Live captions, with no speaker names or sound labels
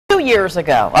years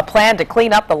ago, a plan to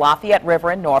clean up the Lafayette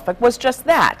River in Norfolk was just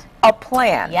that, a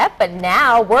plan. Yep, but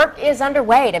now work is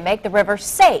underway to make the river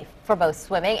safe for both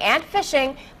swimming and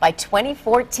fishing by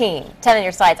 2014. 10 on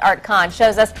your side's Art Kahn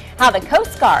shows us how the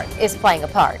Coast Guard is playing a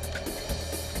part.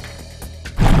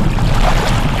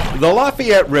 The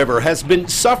Lafayette River has been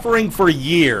suffering for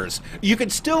years. You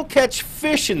can still catch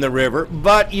fish in the river,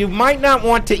 but you might not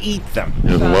want to eat them.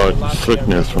 There's a lot of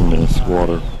sickness from this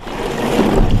water.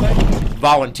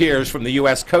 Volunteers from the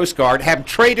U.S. Coast Guard have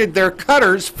traded their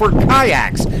cutters for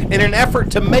kayaks in an effort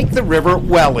to make the river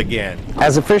well again.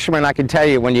 As a fisherman, I can tell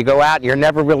you, when you go out, you're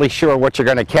never really sure what you're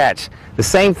going to catch. The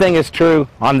same thing is true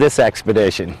on this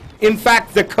expedition. In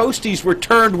fact, the coasties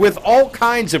returned with all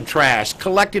kinds of trash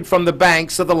collected from the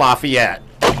banks of the Lafayette.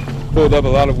 Pulled up a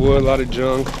lot of wood, a lot of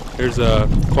junk. There's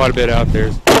quite a bit out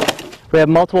there. We have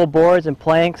multiple boards and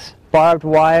planks, barbed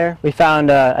wire. We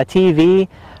found a TV,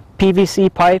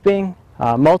 PVC piping,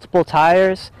 multiple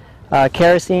tires,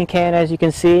 kerosene can, as you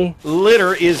can see.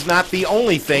 Litter is not the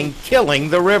only thing killing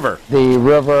the river. The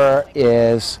river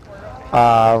is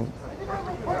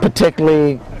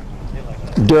particularly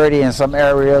dirty in some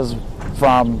areas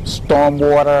from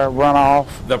stormwater runoff.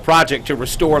 The project to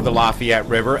restore the Lafayette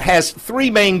River has three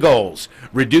main goals: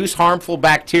 reduce harmful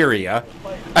bacteria,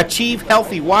 achieve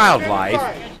healthy wildlife,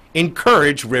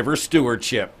 encourage river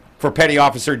stewardship. For Petty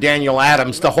Officer Daniel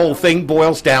Adams, the whole thing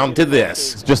boils down to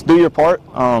this. Just do your part,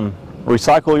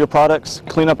 recycle your products,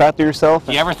 clean up after yourself.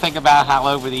 You ever think about how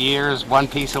over the years one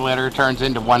piece of litter turns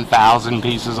into 1,000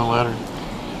 pieces of litter?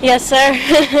 Yes, sir.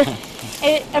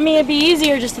 I mean, it'd be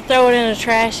easier just to throw it in a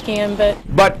trash can,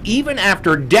 But even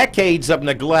after decades of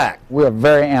neglect, we're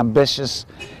very ambitious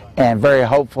and very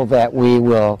hopeful that we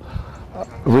will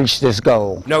reach this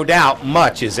goal. No doubt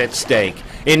much is at stake.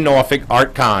 In Norfolk,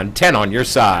 Art Kahn, 10 on your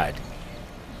side.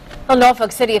 Well,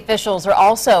 Norfolk City officials are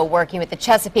also working with the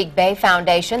Chesapeake Bay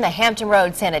Foundation, the Hampton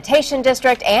Road Sanitation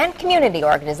District, and community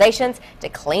organizations to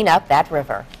clean up that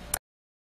river.